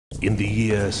In the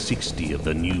year 60 of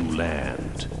the new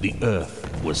land, the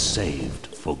earth was saved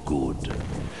for good.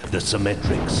 The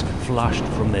Symmetrics, flushed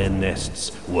from their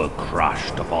nests, were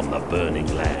crushed upon the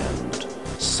burning land,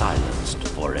 silenced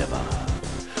forever.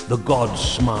 The gods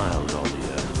smiled on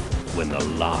the earth when the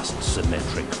last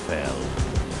Symmetric fell,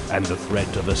 and the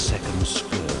threat of a second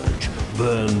scourge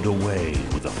burned away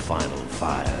with the final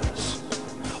fires.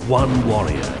 One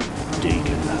warrior,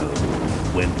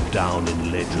 KKnD, went down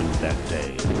in legend that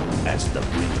day as the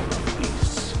bringer of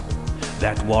peace.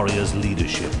 That warrior's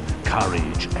leadership,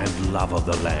 courage, and love of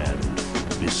the land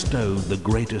bestowed the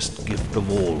greatest gift of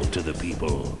all to the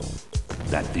people,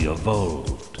 that the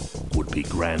evolved would be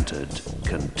granted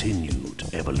continued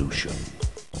evolution.